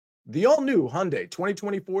The all-new Hyundai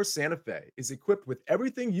 2024 Santa Fe is equipped with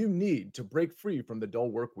everything you need to break free from the dull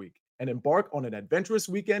work week and embark on an adventurous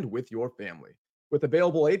weekend with your family. With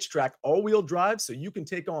available H-Track all-wheel drive so you can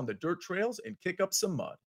take on the dirt trails and kick up some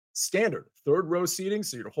mud. Standard third-row seating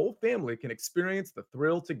so your whole family can experience the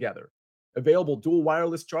thrill together. Available dual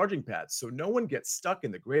wireless charging pads so no one gets stuck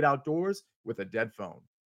in the great outdoors with a dead phone.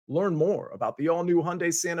 Learn more about the all-new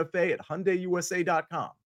Hyundai Santa Fe at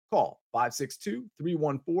HyundaiUSA.com. Call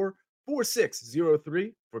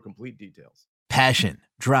 562-314-4603 for complete details. Passion,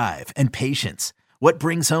 drive, and patience. What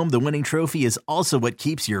brings home the winning trophy is also what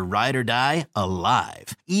keeps your ride or die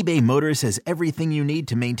alive. eBay Motors has everything you need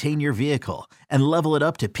to maintain your vehicle and level it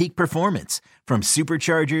up to peak performance. From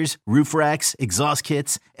superchargers, roof racks, exhaust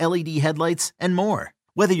kits, LED headlights, and more.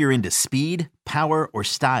 Whether you're into speed, power, or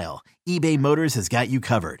style, eBay Motors has got you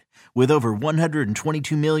covered. With over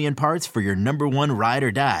 122 million parts for your number one ride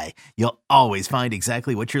or die, you'll always find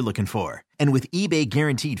exactly what you're looking for. And with eBay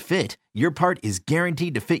Guaranteed Fit, your part is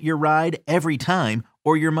guaranteed to fit your ride every time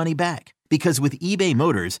or your money back. Because with eBay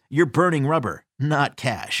Motors, you're burning rubber, not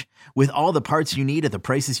cash. With all the parts you need at the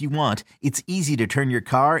prices you want, it's easy to turn your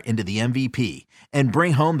car into the MVP and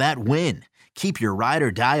bring home that win. Keep your ride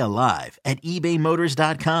or die alive at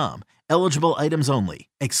ebaymotors.com. Eligible items only.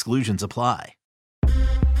 Exclusions apply.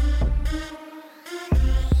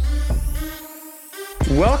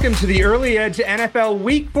 Welcome to the Early Edge NFL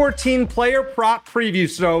Week 14 Player Prop Preview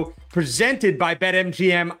Show presented by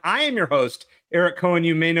BetMGM. I am your host, Eric Cohen.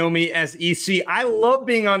 You may know me as EC. I love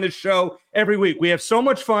being on this show every week. We have so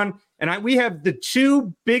much fun, and we have the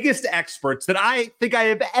two biggest experts that I think I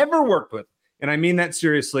have ever worked with, and I mean that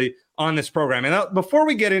seriously, on this program. And before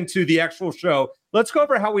we get into the actual show, let's go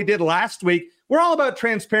over how we did last week. We're all about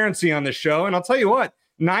transparency on this show, and I'll tell you what,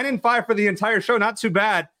 9-5 for the entire show, not too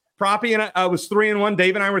bad. Proppy and I was 3-1.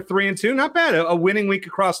 Dave and I were 3-2. Not bad. A winning week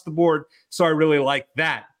across the board. So I really like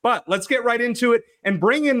that. But let's get right into it and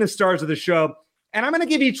bring in the stars of the show. And I'm going to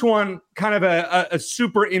give each one kind of a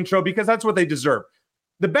super intro because that's what they deserve.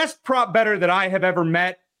 The best prop bettor that I have ever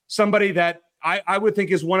met, somebody that I would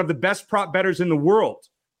think is one of the best prop bettors in the world.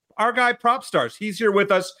 Our guy, Prop Stars. He's here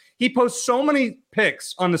with us. He posts so many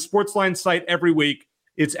picks on the Sportsline site every week.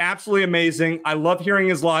 It's absolutely amazing. I love hearing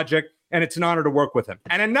his logic. And it's an honor to work with him.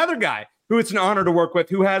 And another guy who it's an honor to work with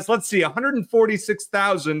who has,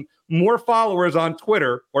 146,000 more followers on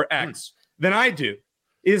Twitter or X than I do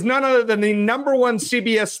is none other than the number one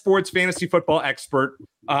CBS Sports fantasy football expert,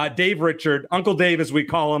 Dave Richard, Uncle Dave as we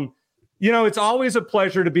call him. You know, it's always a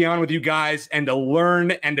pleasure to be on with you guys and to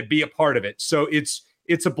learn and to be a part of it. So it's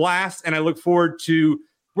a blast, and I look forward to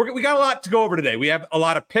we got a lot to go over today. We have a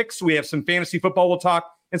lot of picks. We have some fantasy football we'll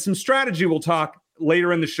talk and some strategy we'll talk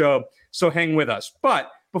later in the show. So hang with us.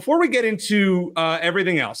 But before we get into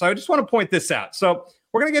everything else, I just want to point this out. So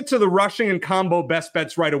we're going to get to the rushing and combo best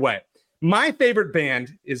bets right away. My favorite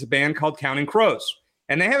band is a band called Counting Crows,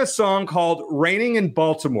 and they have a song called Raining in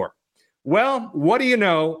Baltimore. Well, what do you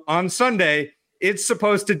know? On Sunday, it's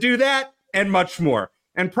supposed to do that and much more.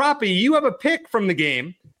 And Proppy, you have a pick from the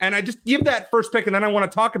game, and I just give that first pick, and then I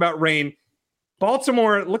want to talk about rain.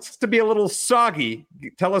 Baltimore looks to be a little soggy.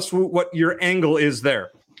 Tell us what your angle is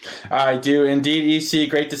there. I do indeed, EC.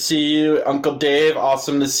 Great to see you. Uncle Dave,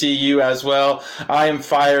 awesome to see you as well. I am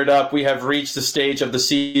fired up. We have reached the stage of the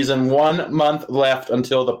season. 1 month left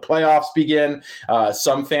until the playoffs begin.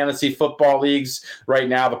 Some fantasy football leagues right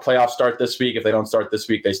now, the playoffs start this week. If they don't start this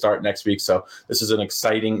week, they start next week. So this is an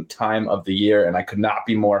exciting time of the year, and I could not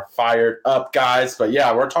be more fired up, guys. But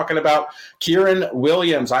yeah, we're talking about Kyren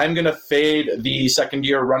Williams. I'm going to fade the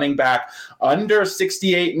second-year running back under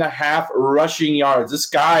 68.5 rushing yards. This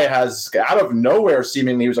guy has, out of nowhere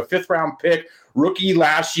seemingly, he was a fifth-round pick, rookie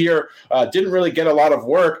last year, didn't really get a lot of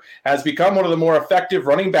work, has become one of the more effective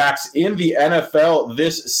running backs in the NFL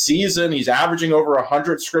this season. He's averaging over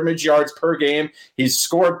 100 scrimmage yards per game. He's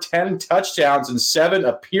scored 10 touchdowns in 7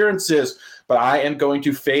 appearances. But I am going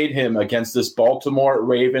to fade him against this Baltimore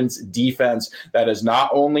Ravens defense that is not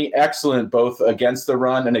only excellent both against the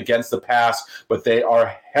run and against the pass, but they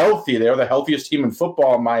are healthy. They are the healthiest team in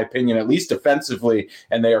football, in my opinion, at least defensively,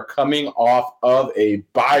 and they are coming off of a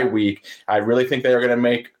bye week. I really think they are going to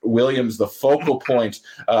make Williams the focal point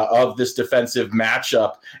of this defensive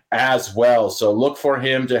matchup as well. So look for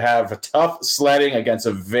him to have a tough sledding against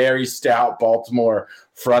a very stout Baltimore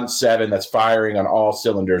front seven that's firing on all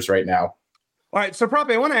cylinders right now. All right, so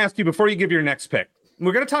Proppy, I want to ask you before you give your next pick.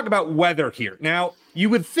 We're going to talk about weather here. Now, you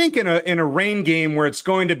would think in a rain game where it's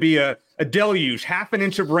going to be a deluge, half an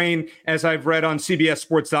inch of rain, as I've read on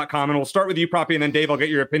CBSSports.com, and we'll start with you, Proppy, and then Dave, I'll get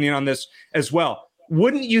your opinion on this as well.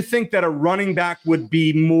 Wouldn't you think that a running back would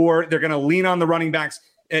be more, they're going to lean on the running backs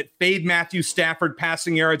fade Matthew Stafford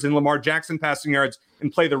passing yards and Lamar Jackson passing yards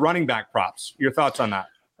and play the running back props. Your thoughts on that?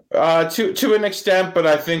 To an extent, but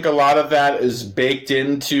I think a lot of that is baked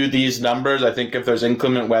into these numbers. I think if there's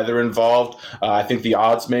inclement weather involved, I think the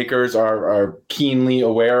odds makers are keenly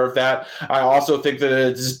aware of that. I also think that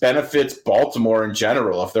it just benefits Baltimore in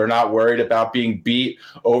general. If they're not worried about being beat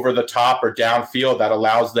over the top or downfield, that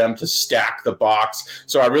allows them to stack the box.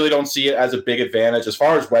 So I really don't see it as a big advantage as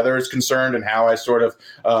far as weather is concerned and how I sort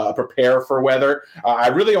of prepare for weather. I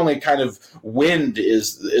really only kind of wind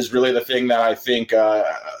is really the thing that I think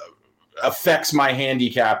affects my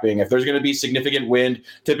handicapping. If there's going to be significant wind,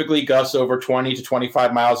 typically gusts over 20 to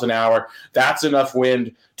 25 miles an hour, that's enough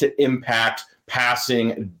wind to impact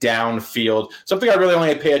passing downfield. Something I really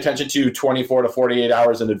only pay attention to 24 to 48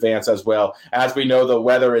 hours in advance as well. As we know, the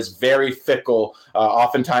weather is very fickle.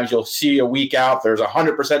 Oftentimes you'll see a week out, there's a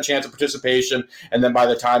 100% chance of participation, and then by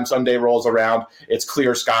the time Sunday rolls around, it's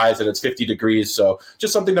clear skies and it's 50 degrees. So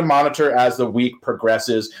just something to monitor as the week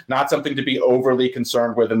progresses, not something to be overly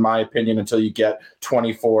concerned with, in my opinion, until you get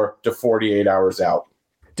 24 to 48 hours out.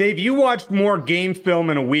 Dave, you watched more game film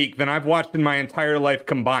in a week than I've watched in my entire life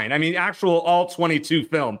combined. I mean, actual all 22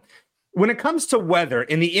 film. When it comes to weather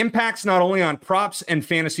and the impacts not only on props and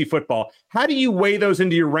fantasy football, how do you weigh those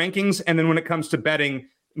into your rankings? And then when it comes to betting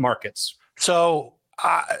markets? So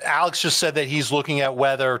Alex just said that he's looking at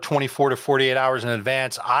weather 24 to 48 hours in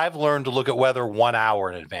advance. I've learned to look at weather 1 hour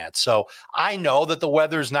in advance. So I know that the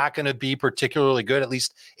weather is not going to be particularly good. At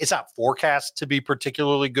least it's not forecast to be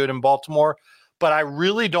particularly good in Baltimore. But I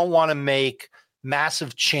really don't want to make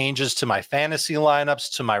massive changes to my fantasy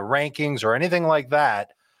lineups, to my rankings, or anything like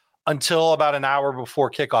that until about an hour before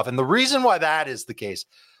kickoff. And the reason why that is the case,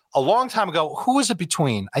 a long time ago, who was it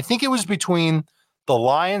between? I think it was between the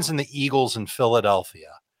Lions and the Eagles in Philadelphia.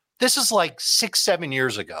 This is like 6-7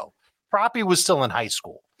 years ago. Proppy was still in high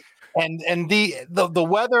school. And the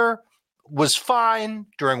weather was fine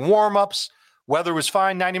during warmups. Weather was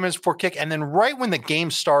fine 90 minutes before kick. And then right when the game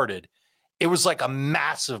started, it was like a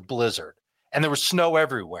massive blizzard and there was snow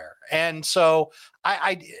everywhere. And so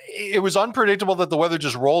it was unpredictable that the weather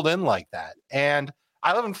just rolled in like that. And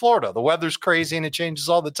I live in Florida. The weather's crazy and it changes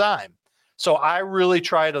all the time. So I really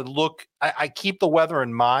try to look, I keep the weather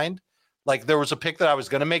in mind. Like there was a pick that I was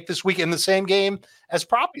going to make this week in the same game as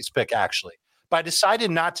Proppy's pick, actually. But I decided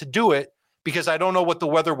not to do it because I don't know what the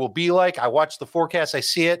weather will be like. I watch the forecast. I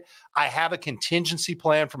see it. I have a contingency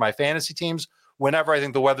plan for my fantasy teams whenever I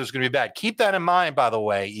think the weather's going to be bad. Keep that in mind, by the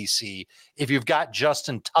way, EC, if you've got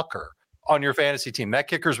Justin Tucker on your fantasy team. That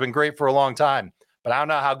kicker's been great for a long time, but I don't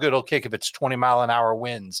know how good he'll kick if it's 20-mile-an-hour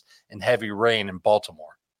winds and heavy rain in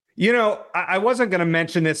Baltimore. You know, I wasn't going to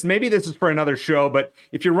mention this. Maybe this is for another show, but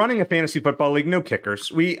if you're running a fantasy football league, no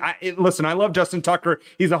kickers. Listen, I love Justin Tucker.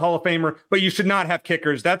 He's a Hall of Famer, but you should not have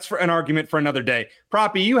kickers. That's for an argument for another day.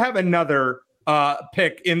 Proppy, you have another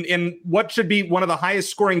pick in what should be one of the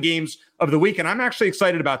highest scoring games of the week. And I'm actually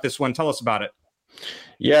excited about this one. Tell us about it.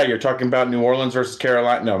 Yeah, you're talking about New Orleans versus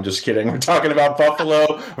Carolina. No, I'm just kidding. We're talking about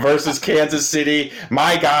Buffalo versus Kansas City.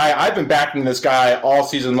 My guy, I've been backing this guy all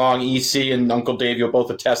season long. EC and Uncle Dave, you'll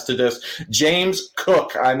both attest to this. James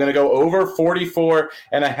Cook. I'm going to go over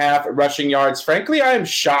 44.5 rushing yards. Frankly, I am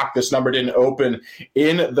shocked this number didn't open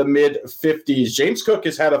in the mid-50s. James Cook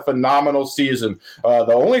has had a phenomenal season.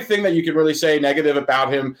 The only thing that you can really say negative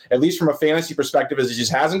about him, at least from a fantasy perspective, is he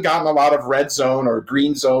just hasn't gotten a lot of red zone or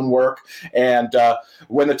green zone work. And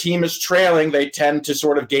when the team is trailing, they tend to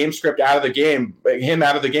sort of game script him out of the game.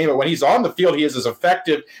 But when he's on the field, he is as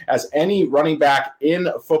effective as any running back in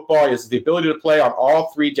football. He has the ability to play on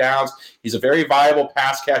all three downs. He's a very viable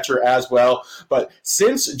pass catcher as well. But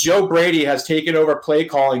since Joe Brady has taken over play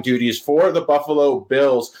calling duties for the Buffalo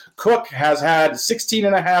Bills, Cook has had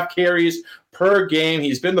 16.5 carries per game.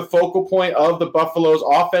 He's been the focal point of the Buffalo's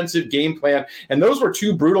offensive game plan. And those were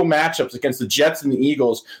two brutal matchups against the Jets and the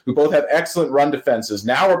Eagles, who both have excellent run defenses.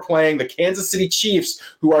 Now we're playing the Kansas City Chiefs,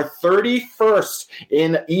 who are 31st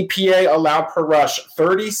in EPA allowed per rush,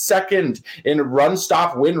 32nd in run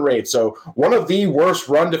stop win rate. So one of the worst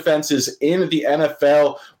run defenses in the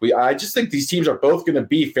NFL. I just think these teams are both going to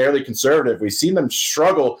be fairly conservative. We've seen them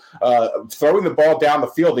struggle throwing the ball down the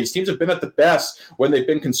field. These teams have been at the best when they've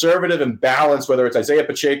been conservative and balanced, whether it's Isaiah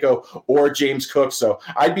Pacheco or James Cook. So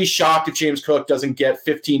I'd be shocked if James Cook doesn't get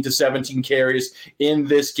 15 to 17 carries in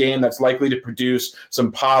this game. That's likely to produce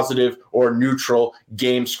some positive or neutral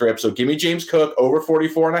game script. So give me James Cook over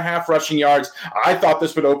 44.5 rushing yards. I thought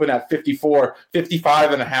this would open at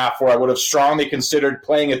 55.5, where I would have strongly considered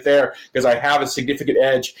playing it there because I have a significant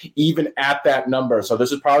edge even at that number. So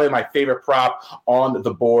this is probably my favorite prop on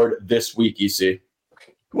the board this week, EC.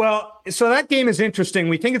 Well, so that game is interesting.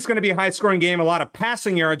 We think it's going to be a high-scoring game, a lot of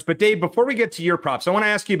passing yards. But Dave, before we get to your props, I want to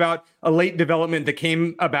ask you about a late development that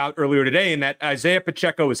came about earlier today, and that Isaiah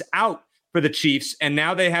Pacheco is out for the Chiefs, and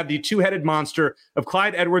now they have the two-headed monster of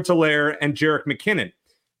Clyde Edwards-Helaire and Jerick McKinnon.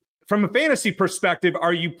 From a fantasy perspective,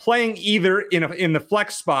 are you playing either in the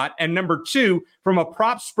flex spot? And number two, from a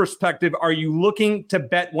props perspective, are you looking to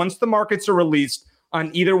bet once the markets are released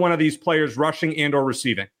on either one of these players rushing and or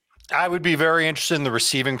receiving? I would be very interested in the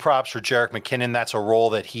receiving props for Jerick McKinnon. That's a role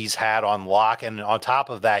that he's had on lock. And on top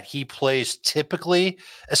of that, he plays typically,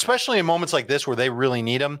 especially in moments like this where they really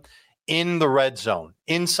need him, in the red zone,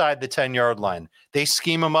 inside the 10-yard line. They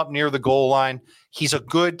scheme him up near the goal line. He's a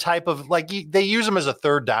good type of, they use him as a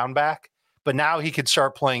third down back, but now he could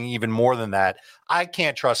start playing even more than that. I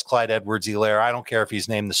can't trust Clyde Edwards-Helaire. I don't care if he's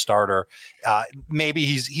named the starter. Maybe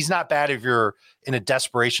he's not bad if you're in a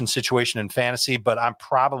desperation situation in fantasy, but I'm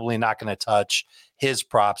probably not going to touch his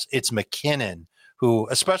props. It's McKinnon, who,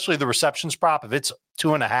 especially the receptions prop, if it's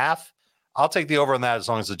 2.5, I'll take the over on that as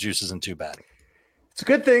long as the juice isn't too bad. It's a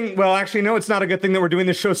good thing. Well, actually, no, it's not a good thing that we're doing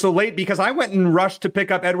this show so late, because I went and rushed to pick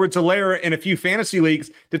up Edwards-Helaire in a few fantasy leagues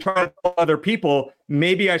to try to call other people.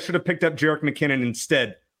 Maybe I should have picked up Jerick McKinnon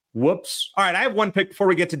instead. Whoops. All right, I have one pick before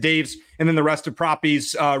we get to Dave's and then the rest of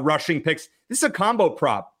Proppy's rushing picks. This is a combo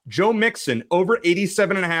prop. Joe Mixon, over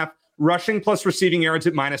 87.5 rushing plus receiving yards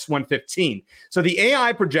at -115. So the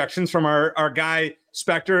AI projections from our guy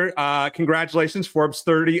Spectre, congratulations, Forbes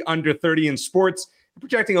 30 under 30 in sports,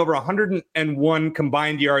 projecting over 101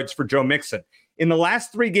 combined yards for Joe Mixon. In the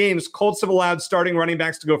last 3 games, Colts have allowed starting running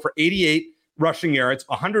backs to go for 88 rushing yards,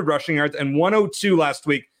 100 rushing yards, and 102 last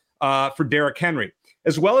week for Derrick Henry.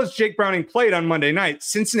 As well as Jake Browning played on Monday night,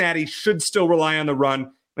 Cincinnati should still rely on the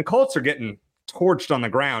run. The Colts are getting torched on the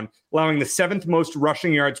ground, allowing the 7th most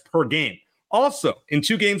rushing yards per game. Also, in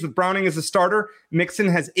 2 games with Browning as a starter, Mixon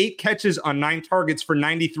has 8 catches on 9 targets for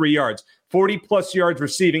 93 yards, 40-plus yards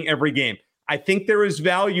receiving every game. I think there is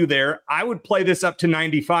value there. I would play this up to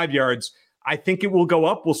 95 yards. I think it will go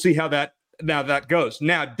up. We'll see how that goes.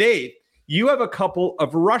 Now, Dave, you have a couple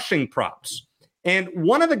of rushing props. And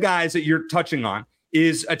one of the guys that you're touching on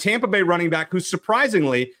is a Tampa Bay running back who,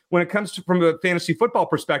 surprisingly, when it comes to from a fantasy football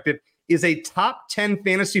perspective, is a top 10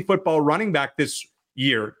 fantasy football running back this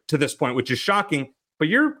year to this point, which is shocking. But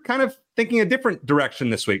you're kind of thinking a different direction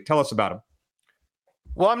this week. Tell us about him.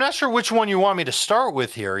 Well, I'm not sure which one you want me to start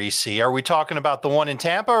with here, EC. Are we talking about the one in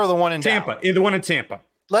Tampa or the one in Tampa? Dallas? The one in Tampa.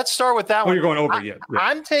 Let's start with that one. You're going over yet. Yeah.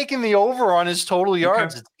 I'm taking the over on his total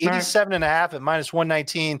yards. Okay. It's 87.5 at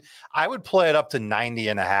 -119. I would play it up to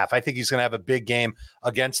 90.5. I think he's going to have a big game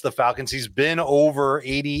against the Falcons. He's been over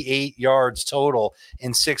 88 yards total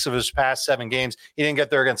in 6 of his past 7 games. He didn't get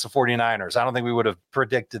there against the 49ers. I don't think we would have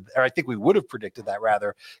predicted, or I think we would have predicted that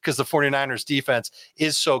rather, because the 49ers defense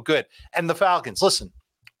is so good. And the Falcons, listen,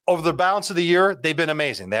 over the balance of the year, they've been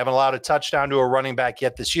amazing. They haven't allowed a touchdown to a running back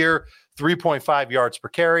yet this year, 3.5 yards per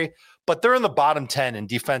carry, but they're in the bottom 10 in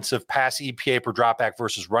defensive pass EPA per dropback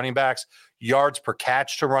versus running backs, yards per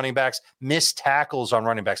catch to running backs, missed tackles on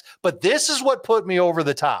running backs. But this is what put me over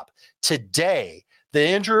the top. Today, the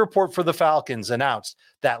injury report for the Falcons announced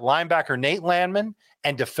that linebacker Nate Landman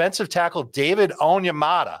and defensive tackle David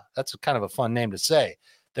Onyemata, that's kind of a fun name to say,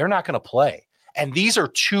 they're not going to play. And these are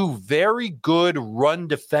 2 very good run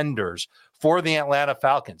defenders for the Atlanta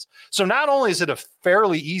Falcons. So not only is it a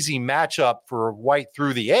fairly easy matchup for White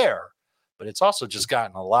through the air, but it's also just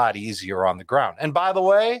gotten a lot easier on the ground. And by the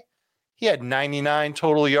way, he had 99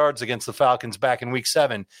 total yards against the Falcons back in week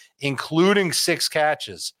 7, including 6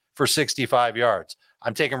 catches for 65 yards.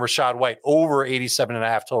 I'm taking Rachaad White over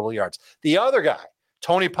 87.5 total yards. The other guy,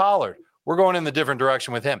 Tony Pollard, we're going in the different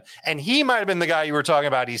direction with him. And he might have been the guy you were talking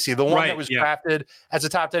about, EC, the one that was drafted as a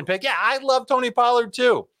top 10 pick. Yeah, I love Tony Pollard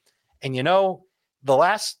too. And the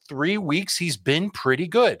last 3 weeks, he's been pretty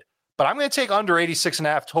good. But I'm going to take under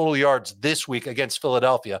 86.5 total yards this week against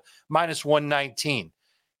Philadelphia, -119.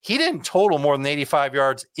 He didn't total more than 85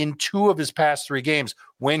 yards in 2 of his past 3 games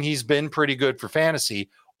when he's been pretty good for fantasy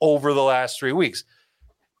over the last 3 weeks.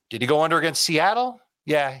 Did he go under against Seattle?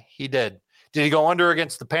 Yeah, he did. Did he go under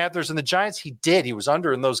against the Panthers and the Giants? He did. He was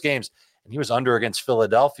under in those games. And he was under against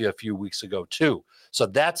Philadelphia a few weeks ago, too. So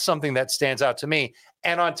that's something that stands out to me.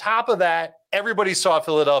 And on top of that, everybody saw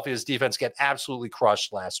Philadelphia's defense get absolutely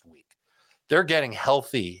crushed last week. They're getting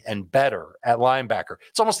healthy and better at linebacker.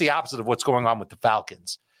 It's almost the opposite of what's going on with the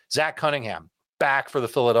Falcons. Zach Cunningham back for the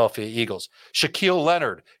Philadelphia Eagles. Shaquille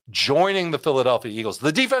Leonard joining the Philadelphia Eagles.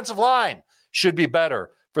 The defensive line should be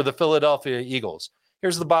better for the Philadelphia Eagles.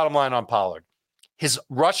 Here's the bottom line on Pollard. His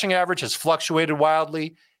rushing average has fluctuated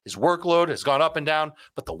wildly. His workload has gone up and down.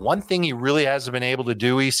 But the one thing he really hasn't been able to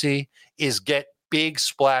do, EC, is get big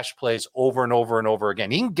splash plays over and over and over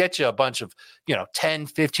again. He can get you a bunch of, 10,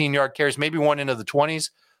 15-yard carries, maybe one into the 20s,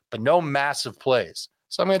 but no massive plays.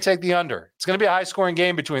 So I'm going to take the under. It's going to be a high-scoring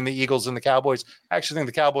game between the Eagles and the Cowboys. I actually think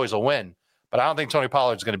the Cowboys will win, but I don't think Tony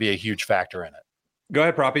Pollard is going to be a huge factor in it. Go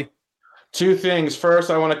ahead, Proppy. Two things. First,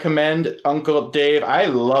 I want to commend Uncle Dave. I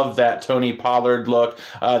love that Tony Pollard look.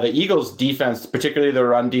 The Eagles' defense, particularly the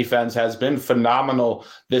run defense, has been phenomenal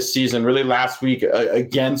this season. Really, last week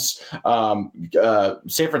against San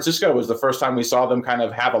Francisco was the first time we saw them kind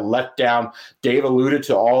of have a letdown. Dave alluded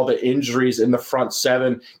to all the injuries in the front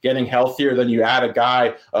seven getting healthier. Then you add a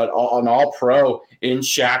guy, an all-pro in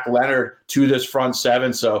Shaq Leonard to this front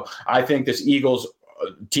seven. So I think this Eagles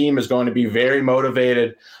team is going to be very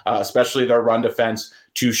motivated, especially their run defense,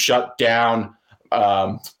 to shut down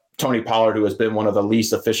Tony Pollard, who has been one of the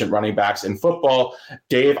least efficient running backs in football.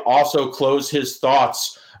 Dave also closed his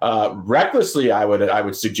thoughts recklessly, I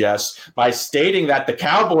would suggest, by stating that the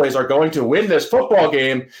Cowboys are going to win this football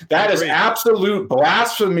game. That is absolute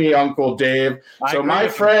blasphemy, Uncle Dave. So, my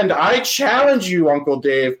friend, I challenge you, Uncle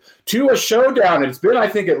Dave, to a showdown. It's been, I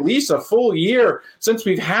think, at least a full year since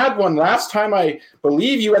we've had one. Last time, I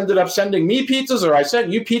believe you ended up sending me pizzas, or I sent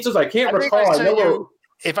you pizzas. I can't recall.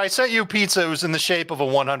 If I sent you pizza, it was in the shape of a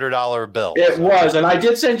 $100 bill. It was, and I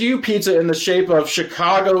did send you pizza in the shape of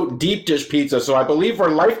Chicago deep dish pizza, so I believe we're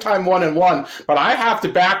lifetime 1-1, but I have to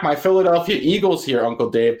back my Philadelphia Eagles here,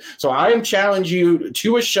 Uncle Dave. So I am challenging you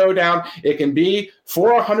to a showdown. It can be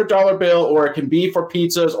for a $100 bill, or it can be for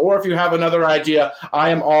pizzas, or if you have another idea, I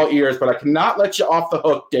am all ears, but I cannot let you off the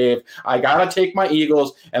hook, Dave. I got to take my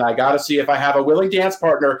Eagles, and I got to see if I have a willing dance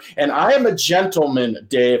partner, and I am a gentleman,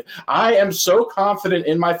 Dave. I am so confident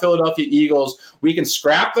in my Philadelphia Eagles. We can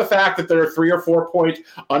scrap the fact that they're 3 or 4 point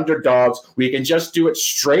underdogs. We can just do it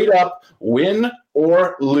straight up, win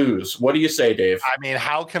or lose. What do you say, Dave? I mean,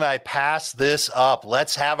 how can I pass this up?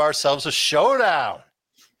 Let's have ourselves a showdown.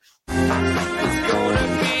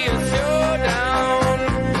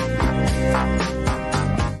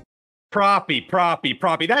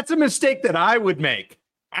 Proppy. That's a mistake that I would make.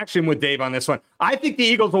 Actually, I'm with Dave on this one. I think the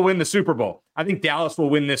Eagles will win the Super Bowl. I think Dallas will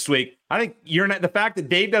win this week. I think the fact that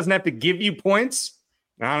Dave doesn't have to give you points.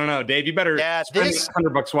 I don't know, Dave. You better spend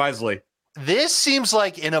 $100 wisely. This seems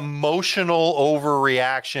like an emotional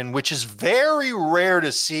overreaction, which is very rare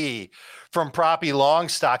to see from Proppy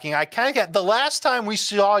Longstocking. I kind of get the last time we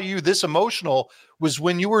saw you this emotional was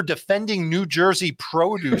when you were defending New Jersey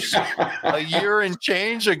produce a year and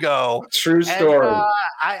change ago. True story. And,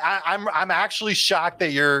 I'm actually shocked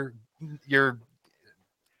that you're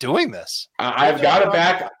doing this. I've got to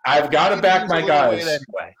back my guys.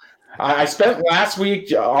 Anyway. I spent last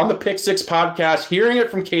week on the Pick Six podcast hearing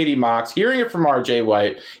it from Katie Mox, hearing it from RJ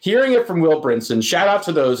White, hearing it from Will Brinson. Shout out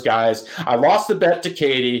to those guys. I lost the bet to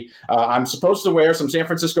Katie. I'm supposed to wear some San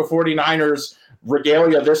Francisco 49ers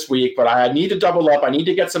regalia this week, but I need to double up. I need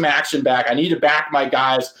to get some action back. I need to back my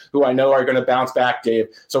guys who I know are going to bounce back, Dave.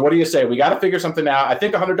 So what do you say? We got to figure something out. I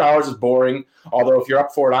think $100 is boring, although if you're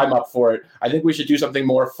up for it, I'm up for it. I think we should do something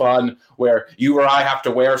more fun where you or I have to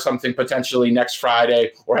wear something potentially next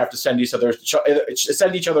Friday, or have to send each other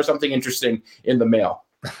something interesting in the mail.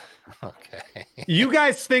 Okay. You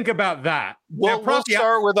guys think about that. We'll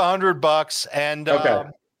start with $100, and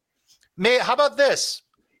okay. How about this?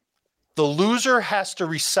 The loser has to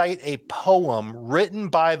recite a poem written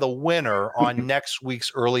by the winner on next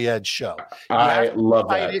week's Early Edge show. I love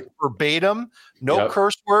that. It verbatim, no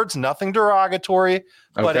curse words, nothing derogatory,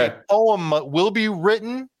 but a poem will be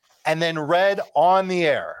written and then read on the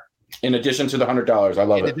air. In addition to the $100. I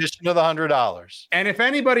love it. In addition to the $100. And if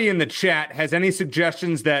anybody in the chat has any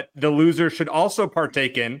suggestions that the loser should also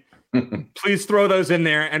partake in, please throw those in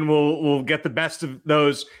there, and we'll get the best of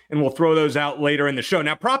those, and we'll throw those out later in the show.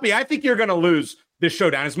 Now, Proppy, I think you're going to lose this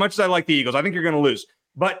showdown. As much as I like the Eagles, I think you're going to lose.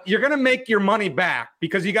 But you're going to make your money back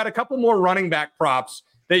because you got a couple more running back props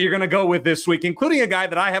that you're going to go with this week, including a guy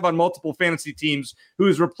that I have on multiple fantasy teams who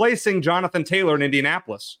is replacing Jonathan Taylor in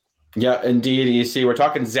Indianapolis. Yeah, indeed, EC. We're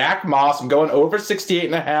talking Zach Moss. I'm going over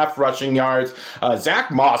 68.5 rushing yards.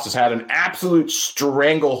 Zach Moss has had an absolute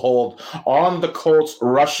stranglehold on the Colts'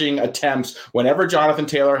 rushing attempts. Whenever Jonathan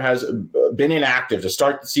Taylor has been inactive. To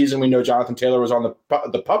start the season, we know Jonathan Taylor was on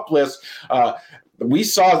the PUP list. We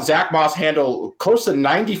saw Zach Moss handle close to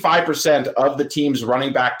 95% of the team's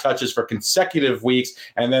running back touches for consecutive weeks.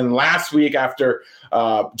 And then last week, after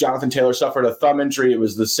Jonathan Taylor suffered a thumb injury, it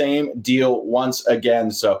was the same deal once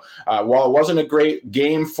again. So while it wasn't a great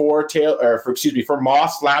game for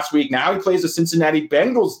Moss last week, now he plays the Cincinnati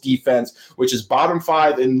Bengals defense, which is bottom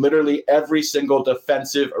 5 in literally every single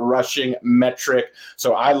defensive rushing metric.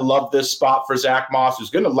 So I love this spot for Zach Moss,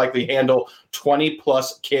 who's going to likely handle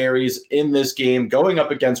 20-plus carries in this game, going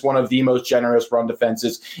up against one of the most generous run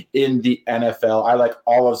defenses in the NFL. I like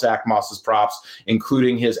all of Zach Moss's props,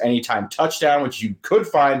 including his anytime touchdown, which you could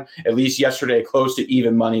find at least yesterday close to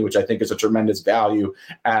even money, which I think is a tremendous value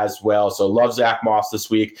as well. So love Zach Moss this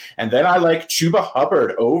week. And then I like Chuba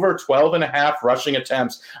Hubbard over 12.5 rushing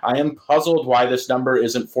attempts. I am puzzled why this number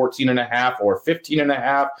isn't 14.5 or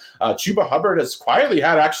 15.5. Chuba Hubbard has quietly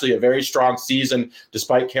had actually a very strong season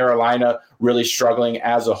despite Carolina really struggling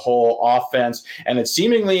as a whole offense. And it's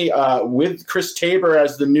seemingly with Chris Tabor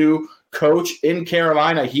as the new coach in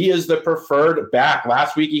Carolina, he is the preferred back.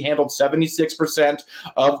 Last week, he handled 76%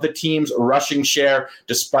 of the team's rushing share,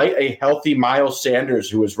 despite a healthy Miles Sanders,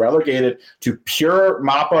 who was relegated to pure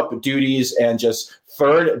mop-up duties and just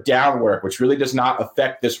third down work, which really does not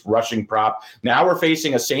affect this rushing prop. Now we're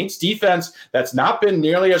facing a Saints defense that's not been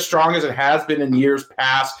nearly as strong as it has been in years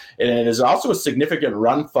past, and it is also a significant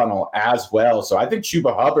run funnel as well. So I think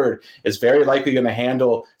Chuba Hubbard is very likely going to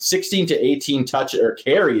handle 16 to 18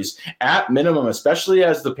 carries at minimum, especially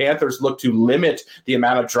as the Panthers look to limit the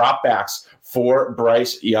amount of dropbacks for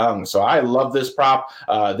Bryce Young. So I love this prop.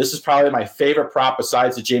 This is probably my favorite prop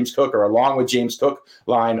besides the James Cook, or along with James Cook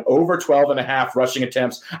line, over 12.5 rushing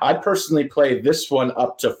attempts. I'd personally play this one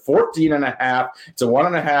up to 14.5. It's a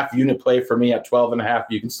 1.5 unit play for me at 12.5.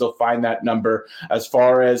 You can still find that number. As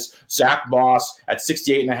far as Zach Moss at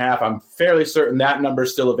 68.5, I'm fairly certain that number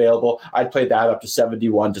is still available. I'd play that up to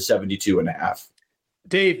 71 to 72.5.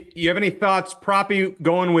 Dave, you have any thoughts, Proppy,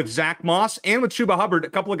 going with Zach Moss and with Chuba Hubbard, a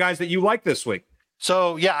couple of guys that you like this week?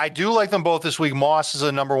 So, yeah, I do like them both this week. Moss is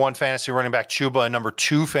a number 1 fantasy running back, Chuba a number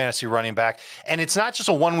 2 fantasy running back. And it's not just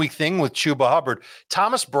a one-week thing with Chuba Hubbard.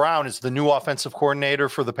 Thomas Brown is the new offensive coordinator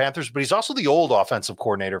for the Panthers, but he's also the old offensive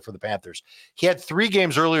coordinator for the Panthers. He had 3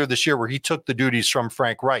 games earlier this year where he took the duties from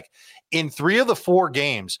Frank Reich. In 3 of the 4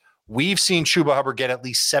 games, we've seen Chuba Hubbard get at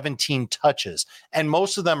least 17 touches, and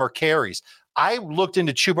most of them are carries. I looked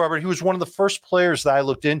into Chuba Hubbard. He was one of the first players that I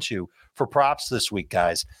looked into for props this week,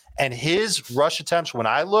 guys. And his rush attempts, when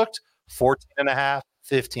I looked, 14.5,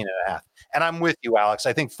 15.5. And I'm with you, Alex.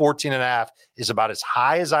 I think 14.5 is about as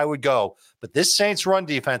high as I would go. But this Saints run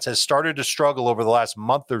defense has started to struggle over the last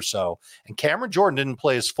month or so. And Cameron Jordan didn't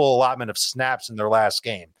play his full allotment of snaps in their last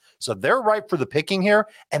game. So they're ripe for the picking here,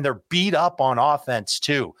 and they're beat up on offense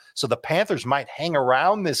too. So the Panthers might hang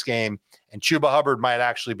around this game, and Chuba Hubbard might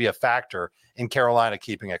actually be a factor in Carolina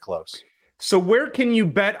keeping it close. So where can you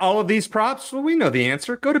bet all of these props? Well, we know the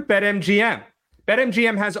answer. Go to BetMGM.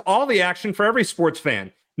 BetMGM has all the action for every sports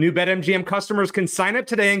fan. New BetMGM customers can sign up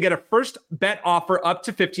today and get a first bet offer up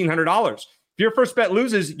to $1,500. If your first bet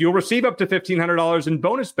loses, you'll receive up to $1,500 in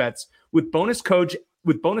bonus bets with bonus code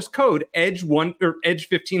EDGE1 or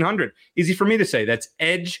EDGE1500. Easy for me to say. That's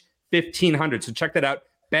EDGE1500. So check that out.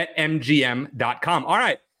 BetMGM.com. All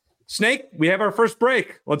right, Snake, we have our first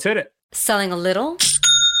break. Let's hit it. Selling a little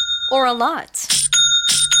or a lot?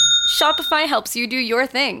 Shopify helps you do your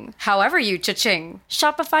thing, however you cha-ching.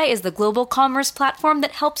 Shopify is the global commerce platform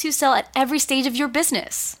that helps you sell at every stage of your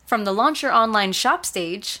business. From the launch your online shop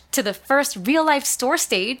stage, to the first real-life store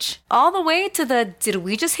stage, all the way to the did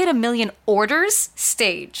we just hit 1 million orders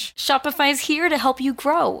stage. Shopify is here to help you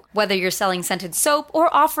grow. Whether you're selling scented soap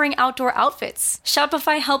or offering outdoor outfits,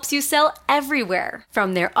 Shopify helps you sell everywhere.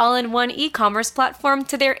 From their all-in-one e-commerce platform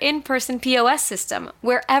to their in-person POS system,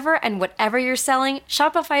 wherever and whatever you're selling,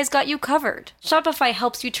 Shopify's got you covered. Shopify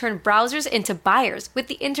helps you turn browsers into buyers with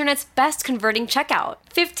the internet's best converting checkout.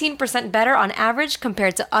 15% better on average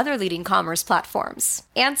compared to other leading commerce platforms.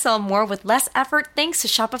 And sell more with less effort thanks to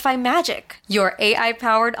Shopify Magic, your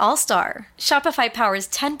AI-powered all-star. Shopify powers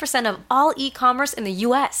 10% of all e-commerce in the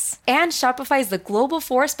US. And Shopify is the global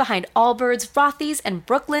force behind Allbirds, Rothy's, and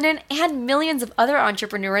Brooklinen, and millions of other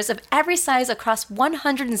entrepreneurs of every size across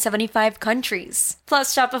 175 countries.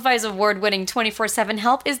 Plus, Shopify's award-winning 24/7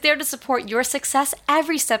 help is there to support your success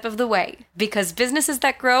every step of the way. Because businesses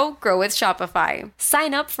that grow, grow with Shopify.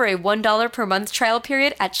 Sign up for a $1 per month trial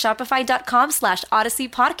period at shopify.com/Odyssey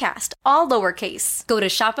Podcast, all lowercase. Go to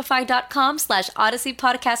shopify.com/Odyssey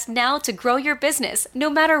Podcast now to grow your business, no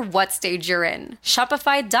matter what stage you're in.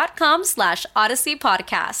 Shopify.com/Odyssey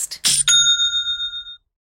Podcast.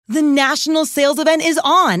 The national sales event is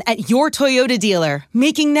on at your Toyota dealer,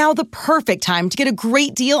 making now the perfect time to get a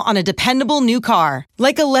great deal on a dependable new car.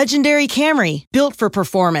 Like a legendary Camry, built for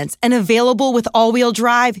performance and available with all-wheel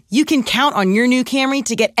drive, you can count on your new Camry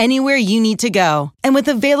to get anywhere you need to go. And with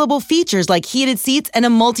available features like heated seats and a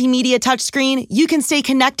multimedia touchscreen, you can stay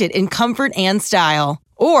connected in comfort and style.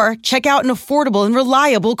 Or check out an affordable and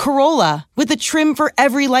reliable Corolla with a trim for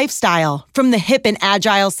every lifestyle, from the hip and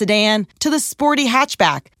agile sedan to the sporty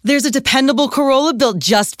hatchback. There's a dependable Corolla built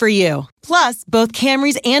just for you. Plus, both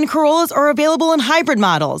Camrys and Corollas are available in hybrid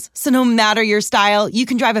models, so no matter your style, you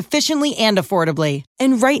can drive efficiently and affordably.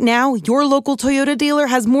 And right now, your local Toyota dealer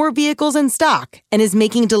has more vehicles in stock and is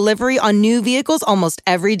making delivery on new vehicles almost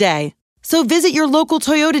every day. So visit your local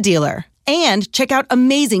Toyota dealer. And check out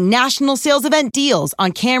amazing national sales event deals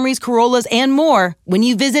on Camrys, Corollas, and more when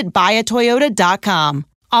you visit buyatoyota.com.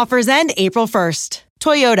 Offers end April 1st.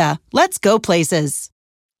 Toyota, let's go places.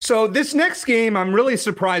 So this next game I'm really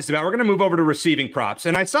surprised about. We're going to move over to receiving props.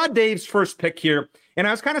 And I saw Dave's first pick here, and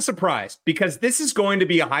I was kind of surprised because this is going to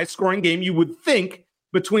be a high-scoring game, you would think,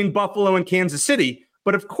 between Buffalo and Kansas City.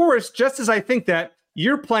 But of course, just as I think that,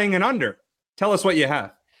 you're playing an under. Tell us what you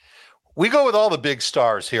have. We go with all the big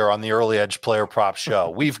stars here on the Early Edge Player Prop Show.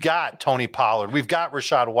 We've got Tony Pollard. We've got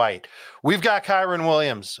Rachaad White. We've got Kyren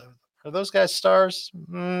Williams. Are those guys stars?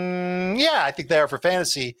 Yeah, I think they are for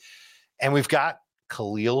fantasy. And we've got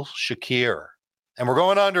Khalil Shakir. And we're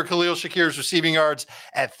going under Khalil Shakir's receiving yards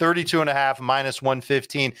at 32.5 minus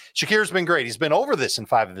 115. Shakir's been great. He's been over this in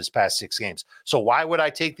 5 of his past 6 games. So why would I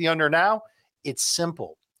take the under now? It's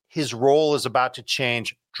simple. His role is about to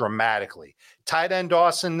change dramatically. Tight end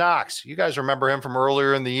Dawson Knox, you guys remember him from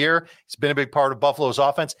earlier in the year. He's been a big part of Buffalo's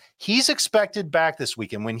offense. He's expected back this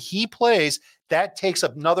weekend. When he plays, that takes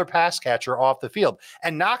another pass catcher off the field.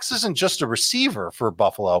 And Knox isn't just a receiver for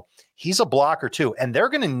Buffalo. He's a blocker too. And they're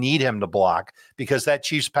going to need him to block because that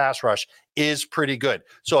Chiefs pass rush is pretty good.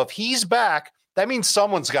 So if he's back, that means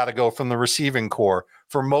someone's got to go from the receiving core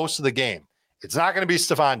for most of the game. It's not going to be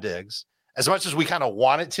Stephon Diggs. As much as we kind of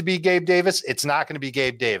want it to be Gabe Davis, it's not going to be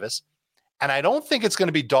Gabe Davis. And I don't think it's going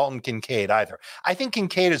to be Dalton Kincaid either. I think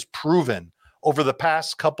Kincaid has proven over the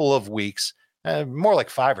past couple of weeks, more like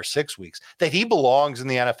 5 or 6 weeks, that he belongs in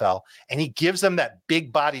the NFL, and he gives them that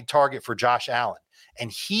big-bodied target for Josh Allen. And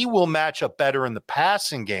he will match up better in the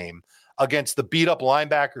passing game against the beat-up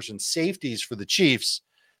linebackers and safeties for the Chiefs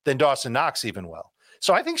than Dawson Knox even will.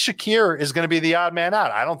 So I think Shakir is going to be the odd man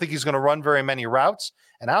out. I don't think he's going to run very many routes,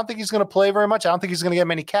 and I don't think he's going to play very much. I don't think he's going to get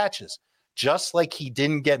many catches, just like he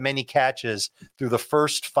didn't get many catches through the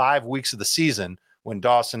first 5 weeks of the season when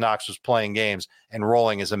Dawson Knox was playing games and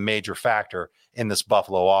rolling as a major factor in this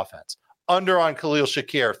Buffalo offense. Under on Khalil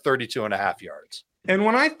Shakir, 32.5 yards. And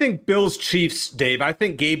when I think Bills Chiefs, Dave, I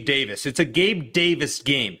think Gabe Davis. It's a Gabe Davis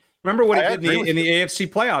game. Remember what he did in the AFC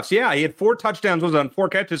playoffs? Yeah, he had 4 touchdowns, was on 4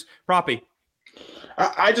 catches. Proppy.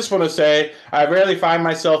 I just want to say I rarely find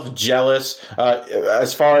myself jealous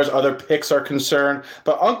as far as other picks are concerned,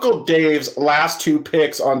 but Uncle Dave's last 2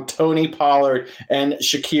 picks on Tony Pollard and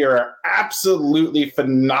Shakir are absolutely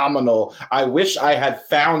phenomenal. I wish I had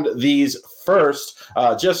found these first.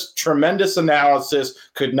 Just tremendous analysis.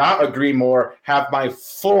 Could not agree more. Have my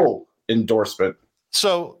full endorsement.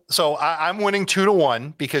 So I'm winning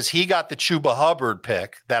 2-1 because he got the Chuba Hubbard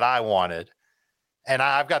pick that I wanted. And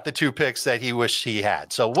I've got the 2 picks that he wished he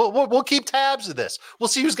had. So we'll keep tabs of this. We'll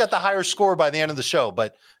see who's got the higher score by the end of the show,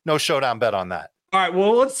 but no showdown bet on that. All right,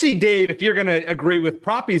 well, let's see, Dave, if you're going to agree with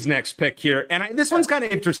Proppy's next pick here. And this one's kind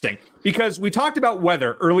of interesting because we talked about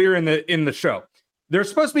weather earlier in the show. There's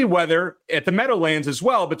supposed to be weather at the Meadowlands as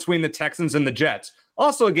well between the Texans and the Jets.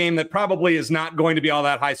 Also a game that probably is not going to be all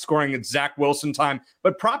that high scoring. It's Zach Wilson time.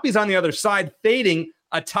 But Proppy's on the other side fading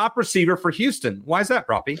a top receiver for Houston. Why is that,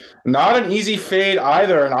 Proppy? Not an easy fade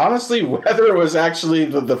either. And honestly, weather was actually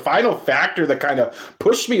the final factor that kind of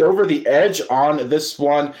pushed me over the edge on this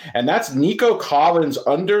one. And that's Nico Collins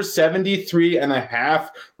under 73.5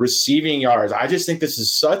 receiving yards. I just think this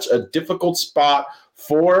is such a difficult spot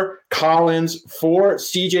for Collins, for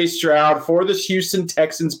CJ Stroud, for this Houston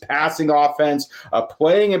Texans passing offense,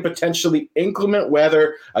 playing in potentially inclement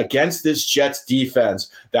weather against this Jets defense.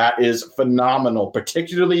 That is phenomenal,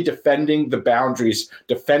 particularly defending the boundaries,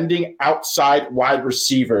 defending outside wide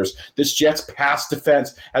receivers. This Jets pass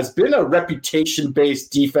defense has been a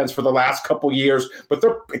reputation-based defense for the last couple years, but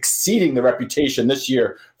they're exceeding the reputation this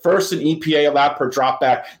year. First in EPA allowed per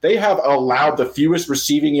dropback. They have allowed the fewest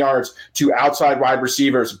receiving yards to outside wide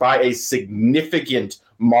receivers by a significant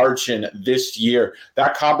margin this year.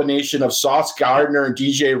 That combination of Sauce Gardner and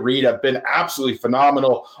DJ Reed have been absolutely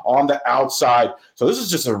phenomenal on the outside. So this is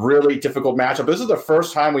just a really difficult matchup. This is the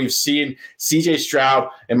first time we've seen CJ Stroud,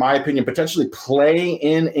 in my opinion, potentially playing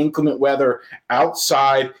in inclement weather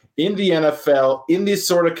outside in the NFL in these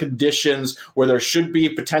sort of conditions where there should be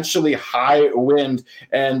potentially high wind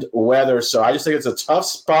and weather. So I just think it's a tough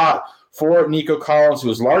spot for Nico Collins, who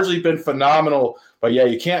has largely been phenomenal. But yeah,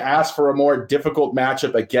 you can't ask for a more difficult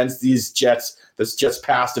matchup against these Jets. This Jets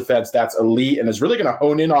pass defense that's elite and is really going to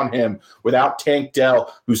hone in on him without Tank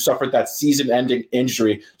Dell, who suffered that season-ending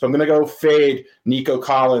injury. So I'm going to go fade Nico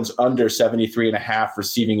Collins under 73.5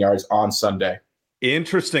 receiving yards on Sunday.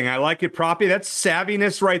 Interesting. I like it, Proppy. That's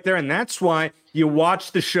savviness right there. And that's why you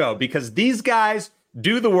watch the show, because these guys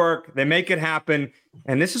do the work. They make it happen.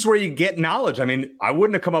 And this is where you get knowledge. I mean, I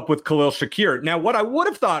wouldn't have come up with Khalil Shakir. Now, what I would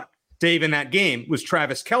have thought, Dave, in that game was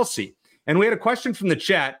Travis Kelce. And we had a question from the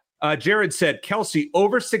chat. Jared said, Kelce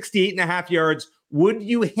over 68.5 yards. Would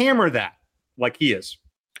you hammer that like he is?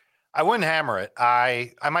 I wouldn't hammer it.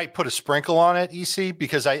 I might put a sprinkle on it, EC,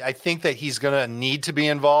 because I think that he's going to need to be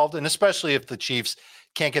involved. And especially if the Chiefs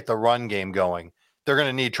can't get the run game going, they're going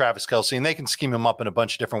to need Travis Kelce, and they can scheme him up in a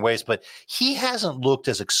bunch of different ways. But he hasn't looked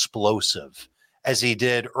as explosive as he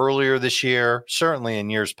did earlier this year, certainly in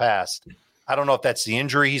years past. I don't know if that's the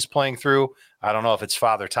injury he's playing through. I don't know if it's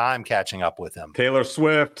Father Time catching up with him. Taylor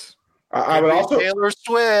Swift. I would also Taylor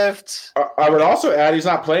Swift. I would also add he's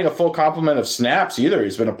not playing a full complement of snaps either.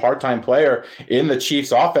 He's been a part-time player in the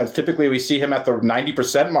Chiefs offense. Typically, we see him at the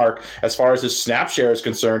 90% mark as far as his snap share is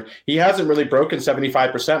concerned. He hasn't really broken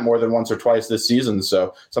 75% more than once or twice this season,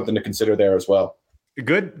 so something to consider there as well.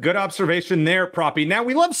 Good observation there, Proppy. Now,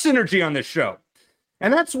 we love synergy on this show.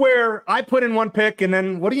 And that's where I put in one pick, and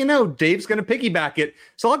then what do you know? Dave's going to piggyback it.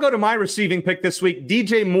 So I'll go to my receiving pick this week,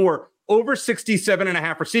 DJ Moore, over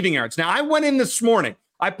 67.5 receiving yards. Now, I went in this morning.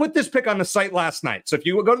 I put this pick on the site last night. So if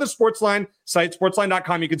you go to the Sportsline site,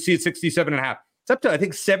 sportsline.com, you can see it 67.5. It's up to, I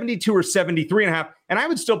think, 72 or 73.5. And I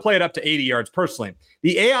would still play it up to 80 yards personally.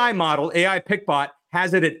 The AI model, AI Pickbot,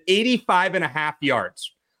 has it at 85.5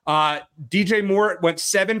 yards. DJ Moore went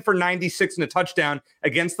 7 for 96 and a touchdown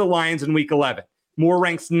against the Lions in week 11. Moore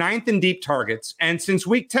ranks 9th in deep targets. And since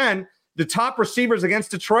week 10, the top receivers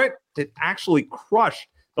against Detroit did actually crush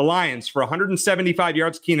the Lions for 175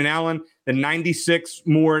 yards, Keenan Allen, then 96,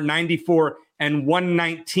 Moore, 94, and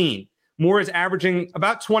 119. Moore is averaging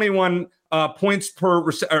about 21 points per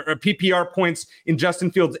PPR points in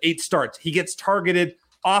Justin Fields' 8 starts. He gets targeted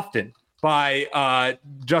often by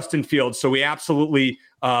Justin Fields, so we absolutely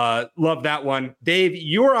love that one. Dave,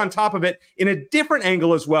 you're on top of it in a different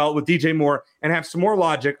angle as well with DJ Moore and have some more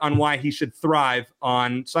logic on why he should thrive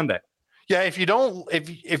on Sunday. Yeah, if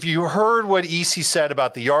you heard what EC said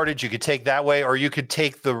about the yardage, you could take that way, or you could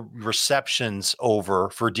take the receptions over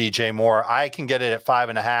for DJ Moore. I can get it at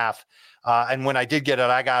 5.5. And when I did get it,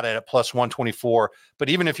 I got it at plus 124. But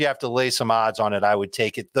even if you have to lay some odds on it, I would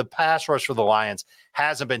take it. The pass rush for the Lions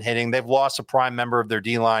hasn't been hitting. They've lost a prime member of their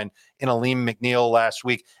D-line in Aleem McNeil last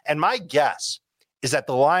week. And my guess is that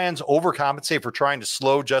the Lions overcompensate for trying to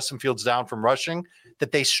slow Justin Fields down from rushing,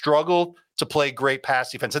 that they struggle to play great pass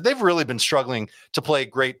defense. And they've really been struggling to play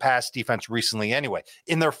great pass defense recently anyway.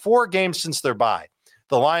 In their 4 games since their bye,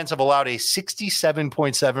 the Lions have allowed a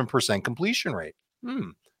 67.7% completion rate.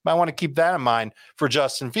 Might want to keep that in mind for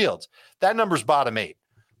Justin Fields. That number's bottom 8.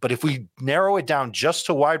 But if we narrow it down just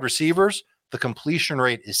to wide receivers, the completion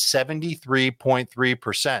rate is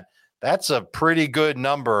 73.3%. That's a pretty good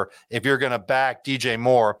number if you're going to back DJ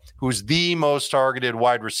Moore, who's the most targeted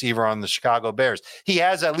wide receiver on the Chicago Bears. He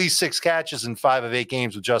has at least 6 catches in 5 of 8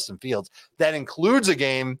 games with Justin Fields. That includes a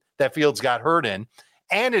game that Fields got hurt in,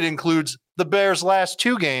 and it includes the Bears' last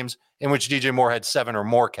 2 games in which DJ Moore had 7 or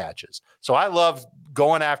more catches. So I love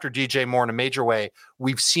going after DJ Moore in a major way.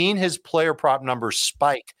 We've seen his player prop numbers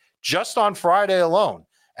spike just on Friday alone,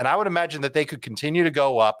 and I would imagine that they could continue to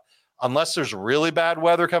go up unless there's really bad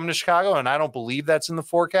weather coming to Chicago, and I don't believe that's in the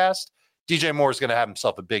forecast. DJ Moore is going to have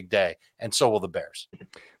himself a big day, and so will the Bears.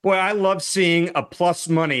 Boy, I love seeing a plus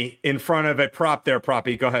money in front of a prop there,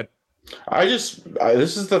 Proppy. Go ahead.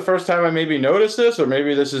 This is the first time I maybe noticed this, or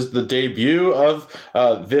maybe this is the debut of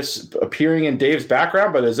this appearing in Dave's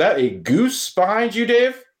background, but is that a goose behind you,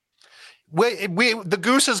 Dave? The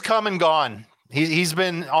goose has come and gone. He's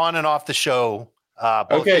been on and off the show.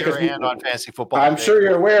 Both here and on Fantasy Football. I'm sure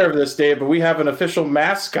you're aware of this, Dave, but we have an official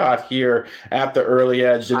mascot here at the Early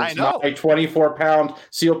Edge. And it's my 24-pound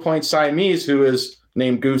Seal Point Siamese who is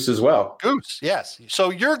named Goose as well. Goose, yes.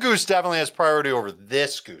 So your goose definitely has priority over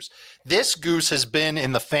this goose. This goose has been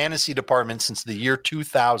in the fantasy department since the year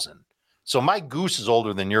 2000. So my goose is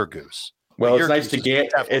older than your goose. Well, Your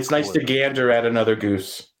it's nice to gander at another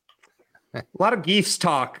goose. A lot of geese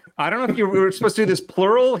talk. I don't know if we were supposed to do this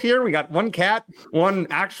plural here. We got one cat, one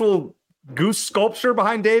actual goose sculpture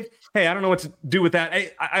behind Dave. Hey, I don't know what to do with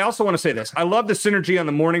that. I also want to say this. I love the synergy on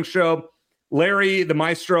the morning show. Larry, the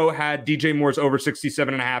maestro, had DJ Moore's over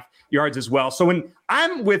 67.5 yards as well. So when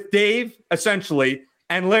I'm with Dave, essentially,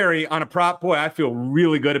 and Larry on a prop, boy, I feel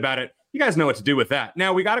really good about it. You guys know what to do with that.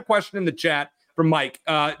 Now, we got a question in the chat from Mike.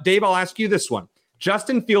 Dave, I'll ask you this one.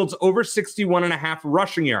 Justin Fields over 61.5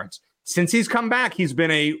 rushing yards. Since he's come back, he's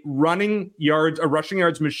been a rushing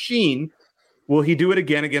yards machine. Will he do it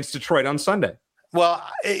again against Detroit on Sunday? Well,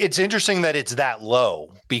 it's interesting that it's that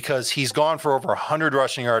low because he's gone for over 100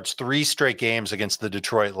 rushing yards 3 straight games against the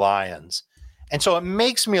Detroit Lions. And so it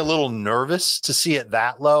makes me a little nervous to see it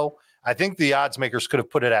that low. I think the odds makers could have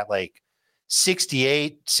put it at like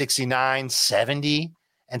 68, 69, 70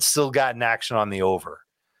 and still gotten action on the over.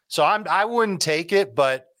 So I wouldn't take it,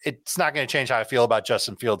 but it's not going to change how I feel about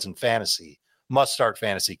Justin Fields in fantasy. Must start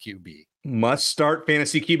fantasy QB. Must start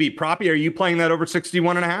fantasy QB. Proppy, are you playing that over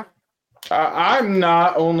 61.5? I'm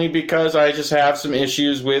not, only because I just have some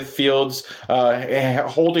issues with Fields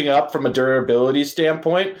holding up from a durability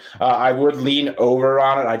standpoint. I would lean over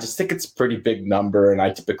on it. I just think it's a pretty big number, and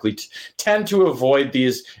I typically tend to avoid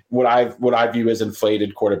these what I view as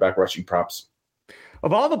inflated quarterback rushing props.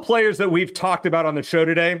 Of all the players that we've talked about on the show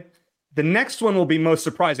today, the next one will be most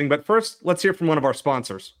surprising. But first, let's hear from one of our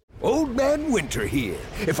sponsors. Old Man Winter here.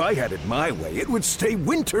 If I had it my way, it would stay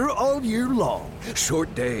winter all year long.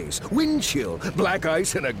 Short days, wind chill, black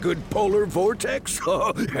ice, and a good polar vortex.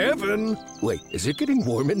 Oh, heaven. Wait, is it getting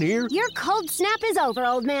warm in here? Your cold snap is over,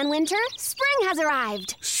 Old Man Winter. Spring has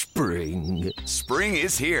arrived. Spring. Spring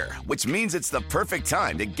is here, which means it's the perfect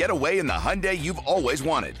time to get away in the Hyundai you've always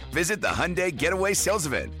wanted. Visit the Hyundai Getaway Sales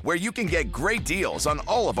Event, where you can get great deals on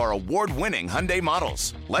all of our award-winning Hyundai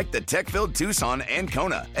models, like the tech-filled Tucson and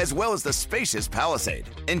Kona, as well as the spacious Palisade.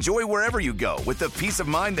 Enjoy wherever you go with the peace of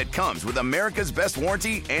mind that comes with America's best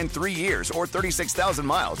warranty and 3 years or 36,000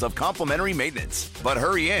 miles of complimentary maintenance. But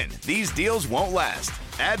hurry in, these deals won't last.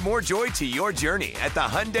 Add more joy to your journey at the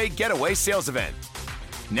Hyundai Getaway Sales Event.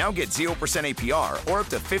 Now get 0% APR or up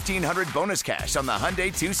to $1,500 bonus cash on the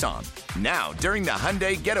Hyundai Tucson. Now, during the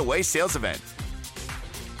Hyundai Getaway Sales Event.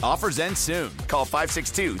 Offers end soon. Call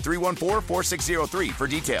 562-314-4603 for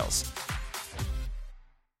details.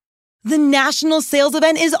 The national sales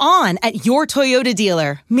event is on at your Toyota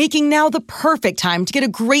dealer, making now the perfect time to get a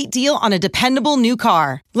great deal on a dependable new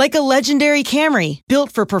car. Like a legendary Camry,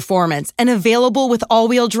 built for performance and available with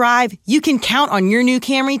all-wheel drive, you can count on your new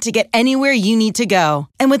Camry to get anywhere you need to go.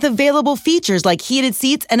 And with available features like heated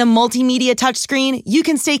seats and a multimedia touchscreen, you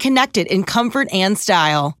can stay connected in comfort and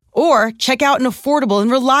style. Or check out an affordable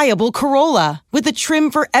and reliable Corolla with a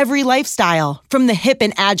trim for every lifestyle, from the hip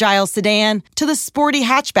and agile sedan to the sporty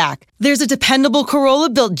hatchback. There's a dependable Corolla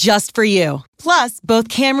built just for you. Plus, both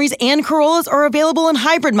Camrys and Corollas are available in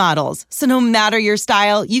hybrid models, so no matter your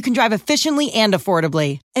style, you can drive efficiently and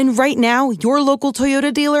affordably. And right now, your local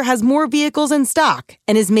Toyota dealer has more vehicles in stock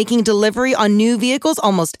and is making delivery on new vehicles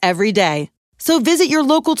almost every day. So visit your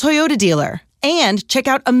local Toyota dealer. And check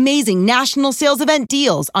out amazing national sales event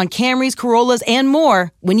deals on Camrys, Corollas, and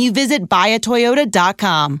more when you visit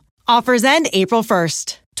buyatoyota.com. Offers end April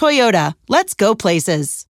 1st. Toyota, let's go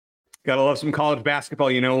places. Gotta love some college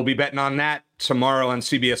basketball. You know, we'll be betting on that tomorrow on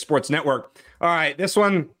CBS Sports Network. All right, this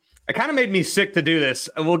one, it kind of made me sick to do this.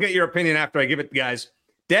 We'll get your opinion after I give it, guys.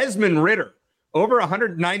 Desmond Ridder, over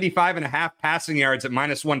 195.5 passing yards at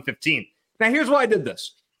minus 115. Now, here's why I did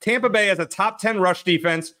this. Tampa Bay has a top 10 rush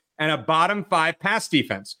defense and a bottom 5 pass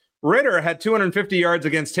defense. Ridder had 250 yards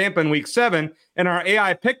against Tampa in week 7, and our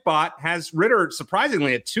AI pick bot has Ridder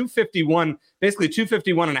surprisingly at 251, basically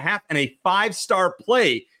 251.5, and a 5-star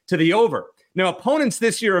play to the over. Now, opponents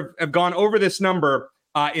this year have gone over this number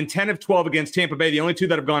in 10 of 12 against Tampa Bay. The only two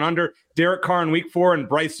that have gone under, Derek Carr in week 4 and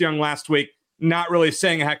Bryce Young last week, not really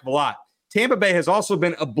saying a heck of a lot. Tampa Bay has also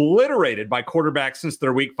been obliterated by quarterbacks since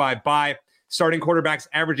their week 5 bye. Starting quarterbacks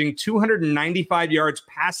averaging 295 yards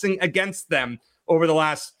passing against them over the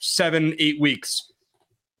last 7-8 weeks.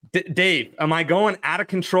 Dave, am I going out of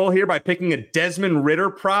control here by picking a Desmond Ridder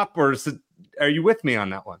prop, or are you with me on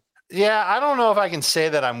that one? Yeah, I don't know if I can say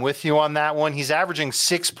that I'm with you on that one. He's averaging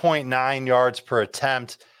 6.9 yards per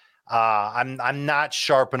attempt. I'm not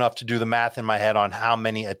sharp enough to do the math in my head on how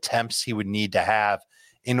many attempts he would need to have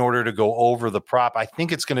in order to go over the prop. I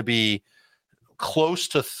think it's going to be close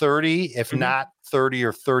to 30, if not 30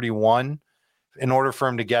 or 31, in order for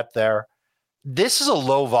him to get there. This is a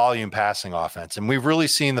low volume passing offense, and we've really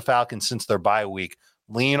seen the Falcons since their bye week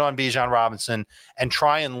lean on Bijan Robinson, and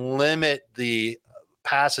try and limit the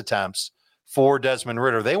pass attempts for Desmond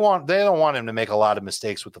Ridder. They don't want him to make a lot of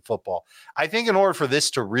mistakes with the football. I think in order for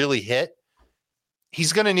this to really hit,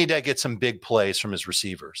 he's going to need to get some big plays from his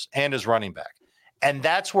receivers and his running back. And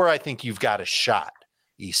that's where I think you've got a shot,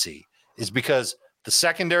 EC, is because the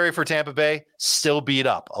secondary for Tampa Bay still beat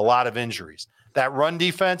up, a lot of injuries. That run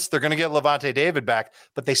defense, they're going to get Levante David back,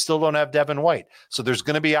 but they still don't have Devin White. So there's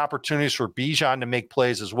going to be opportunities for Bijan to make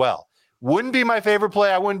plays as well. Wouldn't be my favorite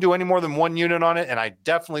play. I wouldn't do any more than one unit on it, and I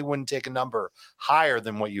definitely wouldn't take a number higher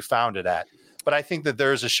than what you found it at. But I think that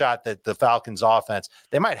there's a shot that the Falcons offense,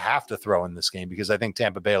 they might have to throw in this game because I think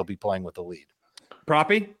Tampa Bay will be playing with the lead.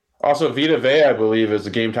 Proppy? Also, Vita Vea, I believe, is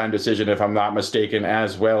a game-time decision, if I'm not mistaken,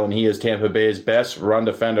 as well. And he is Tampa Bay's best run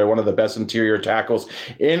defender, one of the best interior tackles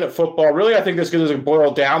in football. Really, I think this is going to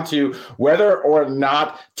boil down to whether or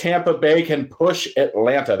not Tampa Bay can push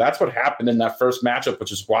Atlanta. That's what happened in that first matchup,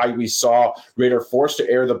 which is why we saw Ridder forced to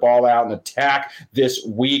air the ball out and attack this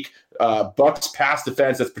week. Bucks pass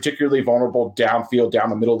defense that's particularly vulnerable downfield, down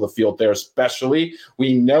the middle of the field there especially.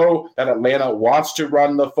 We know that Atlanta wants to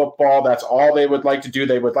run the football. That's all they would like to do.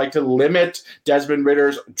 They would like to limit Desmond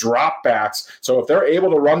Ridder's dropbacks. So if they're able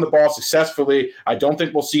to run the ball successfully, I don't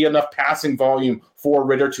think we'll see enough passing volume for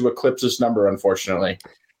Ridder to eclipse this number, unfortunately.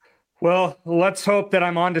 Well, let's hope that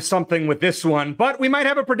I'm onto something with this one. But we might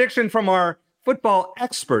have a prediction from our football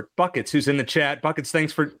expert, Buckets, who's in the chat. Buckets,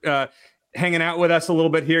 thanks for hanging out with us a little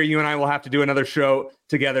bit here. You and I will have to do another show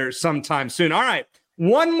together sometime soon. All right,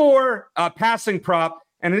 one more passing prop,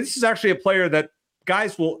 and this is actually a player that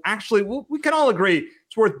guys will actually, we can all agree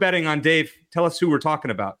it's worth betting on. Dave, tell us who we're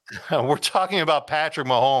talking about. We're talking about Patrick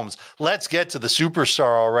Mahomes. Let's get to the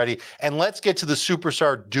superstar already, and let's get to the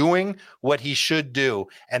superstar doing what he should do,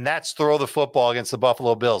 and that's throw the football against the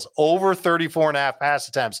Buffalo Bills. Over 34.5 pass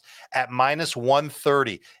attempts at minus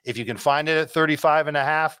 130. If you can find it at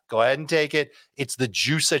 35.5, go ahead and take it. It's the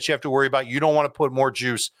juice that you have to worry about. You don't want to put more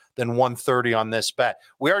juice than 130 on this bet.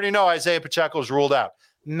 We already know Isaiah Pacheco's ruled out.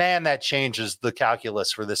 Man, that changes the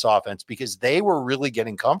calculus for this offense because they were really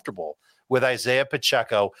getting comfortable with Isaiah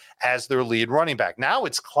Pacheco as their lead running back. Now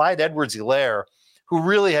it's Clyde Edwards-Helaire, who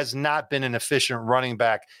really has not been an efficient running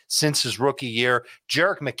back since his rookie year.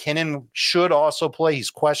 Jerick McKinnon should also play.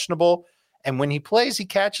 He's questionable. And when he plays, he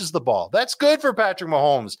catches the ball. That's good for Patrick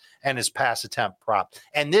Mahomes and his pass attempt prop.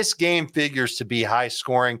 And this game figures to be high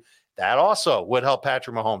scoring. That also would help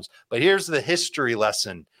Patrick Mahomes. But here's the history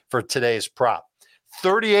lesson for today's prop.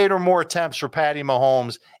 38 or more attempts for Patty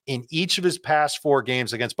Mahomes in each of his past 4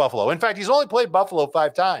 games against Buffalo. In fact, he's only played Buffalo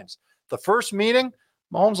 5 times. The first meeting,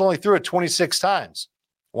 Mahomes only threw it 26 times.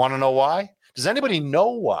 Want to know why? Does anybody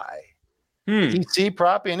know why? DC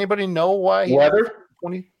Prop, anybody know why he Weather?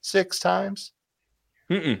 26 times?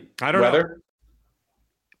 I don't know.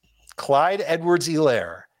 Clyde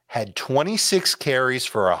Edwards-Helaire had 26 carries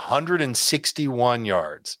for 161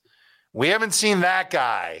 yards. We haven't seen that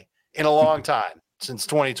guy in a long time. Since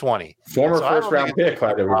 2020. Former first-round pick,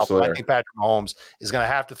 Clyde Edwards-Helaire. I think Patrick Mahomes is going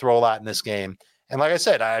to have to throw a lot in this game. And like I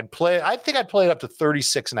said, I think I'd play it up to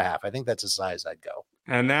 36.5. I think that's the size I'd go.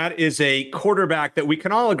 And that is a quarterback that we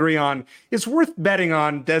can all agree on is worth betting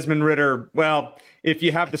on. Desmond Ridder, well, if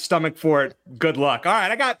you have the stomach for it, good luck. All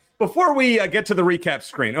right, before we get to the recap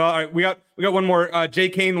screen, all right, we got one more. Jay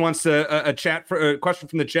Kane wants a question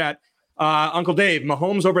from the chat. Uncle Dave,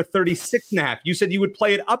 Mahomes over 36.5. You said you would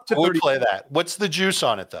play it up to 30. I would play that. What's the juice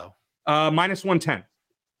on it, though? Minus 110.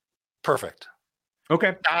 Perfect.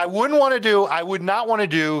 Okay. I would not want to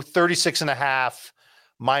do 36.5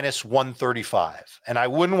 minus 135. And I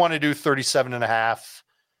wouldn't want to do 37.5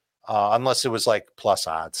 unless it was like plus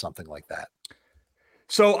odds, something like that.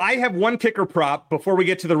 So I have one kicker prop before we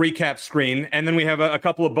get to the recap screen. And then we have a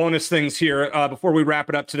couple of bonus things here before we wrap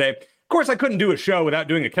it up today. Of course, I couldn't do a show without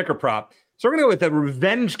doing a kicker prop. So we're going to go with the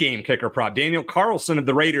revenge game kicker prop. Daniel Carlson of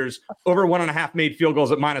the Raiders over 1.5 made field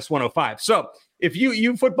goals at minus 105. So if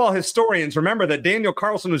you football historians remember that Daniel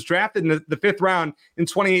Carlson was drafted in the 5th round in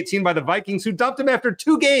 2018 by the Vikings, who dumped him after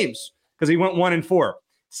 2 games because he went 1-4.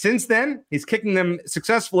 Since then, he's kicking them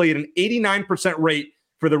successfully at an 89% rate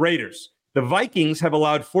for the Raiders. The Vikings have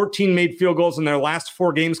allowed 14 made field goals in their last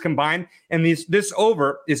 4 games combined, and this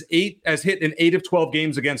over is has hit in 8 of 12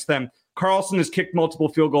 games against them. Carlson has kicked multiple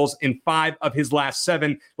field goals in 5 of his last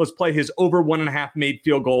 7. Let's play his over 1.5 made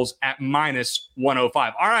field goals at minus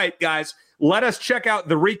 105. All right, guys, let us check out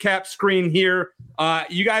the recap screen here.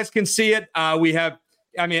 You guys can see it. We have,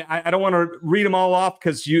 I don't want to read them all off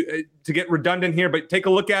because to get redundant here, but take a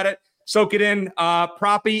look at it, soak it in.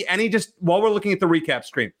 Proppy, while we're looking at the recap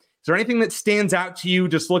screen, is there anything that stands out to you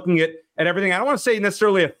just looking at everything? I don't want to say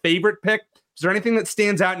necessarily a favorite pick, Is there anything that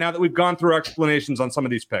stands out now that we've gone through explanations on some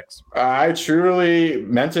of these picks? I truly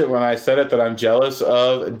meant it when I said it, that I'm jealous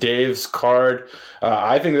of Dave's card.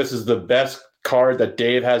 I think this is the best card that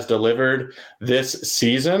Dave has delivered this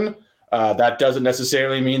season. That doesn't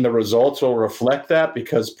necessarily mean the results will reflect that,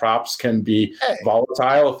 because props can be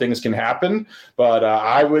volatile. Things can happen. But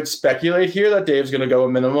I would speculate here that Dave's going to go a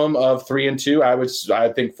minimum of 3-2.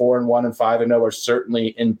 I think 4-1 and 5-0 are certainly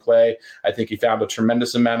in play. I think he found a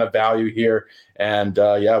tremendous amount of value here. And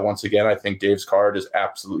once again, I think Dave's card is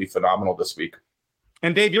absolutely phenomenal this week.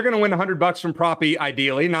 And Dave, you're going to win $100 from Proppy,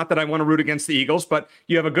 ideally. Not that I want to root against the Eagles, but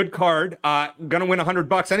you have a good card. Going to win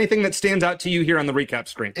 $100. Anything that stands out to you here on the recap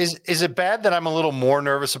screen? Is it bad that I'm a little more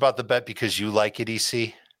nervous about the bet because you like it,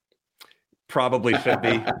 EC? Probably should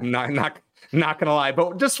be. not going to lie,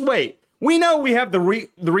 but just wait. We know we have the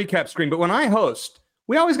recap screen, but when I host,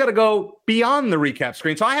 we always got to go beyond the recap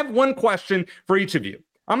screen. So I have one question for each of you.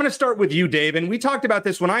 I'm going to start with you, Dave. And we talked about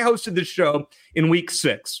this when I hosted this show in week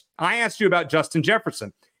 6. I asked you about Justin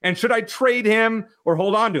Jefferson and should I trade him or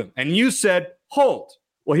hold on to him? And you said, hold.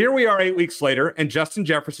 Well, here we are 8 weeks later, and Justin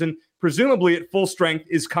Jefferson, presumably at full strength,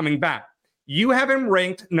 is coming back. You have him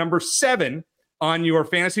ranked number 7 on your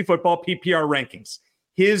fantasy football PPR rankings.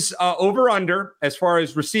 His over-under, as far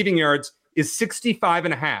as receiving yards, is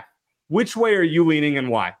 65.5. Which way are you leaning and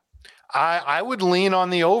why? I would lean on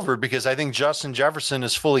the over, because I think Justin Jefferson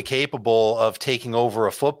is fully capable of taking over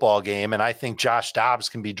a football game. And I think Josh Dobbs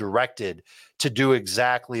can be directed to do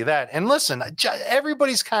exactly that. And listen,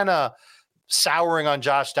 everybody's kind of souring on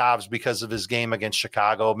Josh Dobbs because of his game against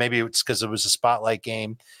Chicago. Maybe it's because it was a spotlight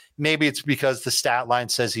game. Maybe it's because the stat line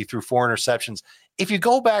says he threw 4 interceptions. If you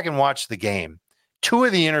go back and watch the game, 2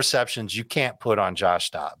 of the interceptions you can't put on Josh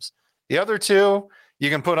Dobbs. The other 2 you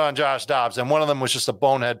can put on Josh Dobbs, and one of them was just a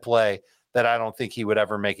bonehead play that I don't think he would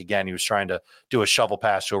ever make again. He was trying to do a shovel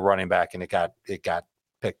pass to a running back, and it got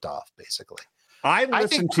picked off, basically. I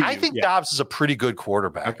think Dobbs is a pretty good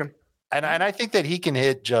quarterback. Okay. And I think that he can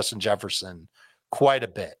hit Justin Jefferson quite a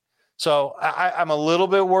bit. So I'm a little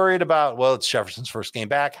bit worried about, well, it's Jefferson's first game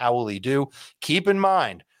back. How will he do? Keep in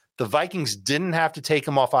mind, the Vikings didn't have to take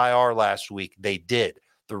him off IR last week. They did.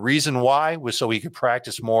 The reason why was so he could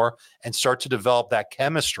practice more and start to develop that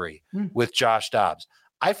chemistry with Josh Dobbs.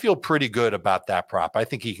 I feel pretty good about that prop. I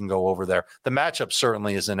think he can go over there. The matchup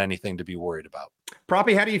certainly isn't anything to be worried about.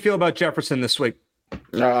 Proppy, how do you feel about Jefferson this week?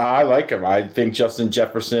 I like him. I think Justin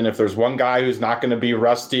Jefferson, if there's one guy who's not going to be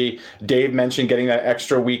rusty, Dave mentioned getting that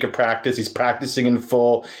extra week of practice. He's practicing in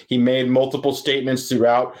full. He made multiple statements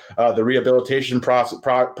throughout the rehabilitation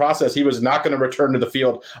process. He was not going to return to the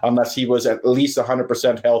field unless he was at least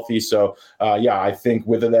 100% healthy. So, I think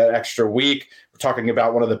with that extra week, we're talking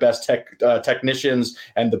about one of the best technicians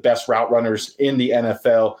and the best route runners in the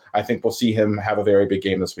NFL. I think we'll see him have a very big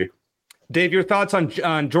game this week. Dave, your thoughts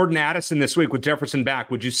on Jordan Addison this week with Jefferson back?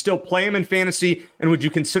 Would you still play him in fantasy, and would you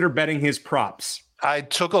consider betting his props? I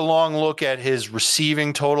took a long look at his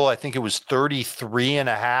receiving total. I think it was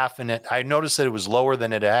 33.5, and I noticed that it was lower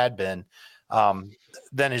than it had been,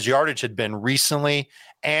 than his yardage had been recently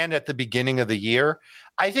and at the beginning of the year.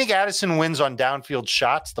 I think Addison wins on downfield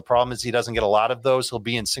shots. The problem is he doesn't get a lot of those. He'll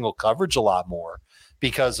be in single coverage a lot more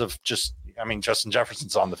because of Justin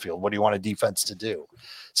Jefferson's on the field. What do you want a defense to do?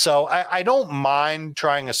 So I don't mind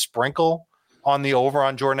trying a sprinkle on the over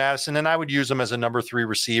on Jordan Addison, and I would use him as a number 3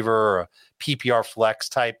 receiver or a PPR flex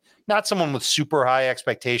type, not someone with super high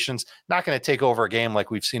expectations, not going to take over a game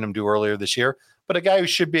like we've seen him do earlier this year, but a guy who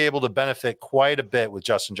should be able to benefit quite a bit with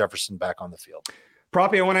Justin Jefferson back on the field.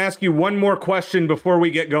 Proppy, I want to ask you one more question before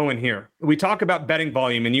we get going here. We talk about betting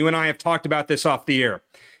volume, and you and I have talked about this off the air.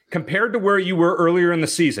 Compared to where you were earlier in the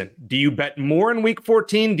season, do you bet more in week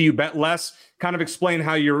 14? Do you bet less? Kind of explain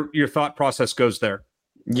how your thought process goes there.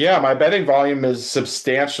 Yeah, my betting volume is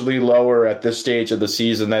substantially lower at this stage of the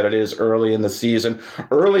season than it is early in the season.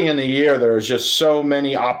 Early in the year, there's just so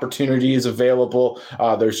many opportunities available.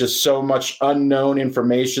 There's just so much unknown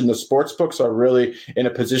information. The sports books are really in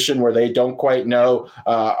a position where they don't quite know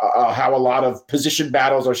how a lot of position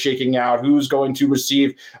battles are shaking out, who's going to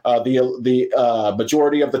receive the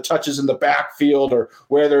majority of the touches in the backfield, or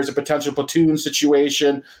where there's a potential platoon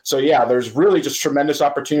situation. So yeah, there's really just tremendous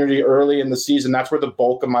opportunity early in the season. That's where the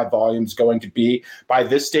bulk of my volume is going to be. By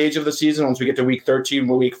this stage of the season, once we get to week 13,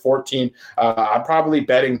 week 14, I'm probably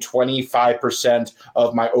betting 25%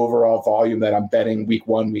 of my overall volume that I'm betting week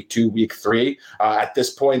 1, week 2, week 3. At this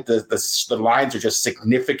point, the lines are just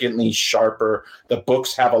significantly sharper. The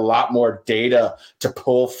books have a lot more data to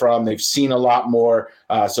pull from. They've seen a lot more.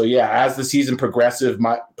 So yeah, as the season progresses,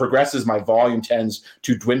 my volume tends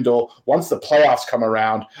to dwindle. Once the playoffs come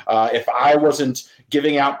around, if I wasn't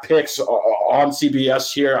giving out picks on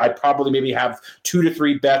CBS here. I probably maybe have 2 to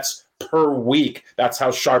 3 bets per week. That's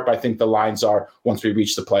how sharp I think the lines are once we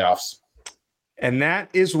reach the playoffs. And that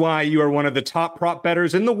is why you are one of the top prop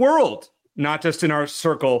bettors in the world, not just in our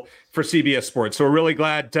circle for CBS Sports. So we're really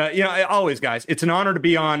glad, always, guys, it's an honor to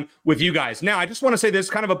be on with you guys. Now, I just want to say this,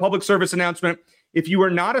 kind of a public service announcement. If you are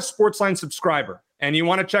not a Sportsline subscriber and you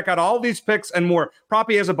want to check out all these picks and more,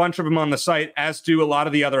 Proppy has a bunch of them on the site, as do a lot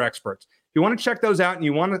of the other experts. If you want to check those out and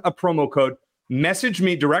you want a promo code,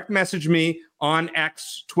 direct message me on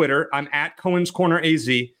X, Twitter. I'm at Cohen's Corner AZ.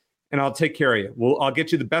 And I'll take care of you. I'll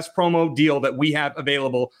get you the best promo deal that we have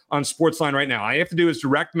available on Sportsline right now. All you have to do is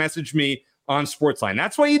direct message me on Sportsline.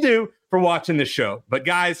 That's what you do for watching this show. But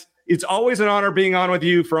guys, it's always an honor being on with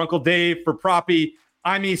you. For Uncle Dave, for Proppy,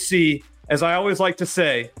 I'm EC. As I always like to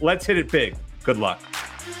say, let's hit it big. Good luck.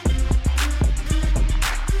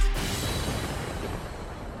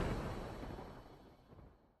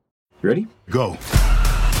 Ready? Go.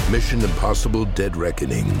 Mission Impossible Dead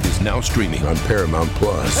Reckoning is now streaming on Paramount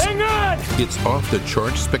Plus. Hang on! It's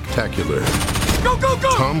off-the-charts spectacular. Go, go,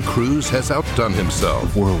 go! Tom Cruise has outdone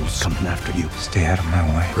himself. The world's coming after you. Stay out of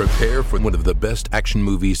my way. Prepare for one of the best action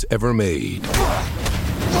movies ever made.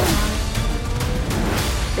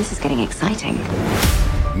 This is getting exciting.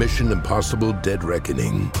 Mission Impossible Dead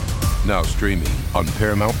Reckoning. Now streaming on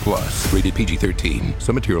Paramount Plus. Rated PG-13.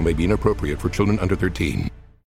 Some material may be inappropriate for children under 13.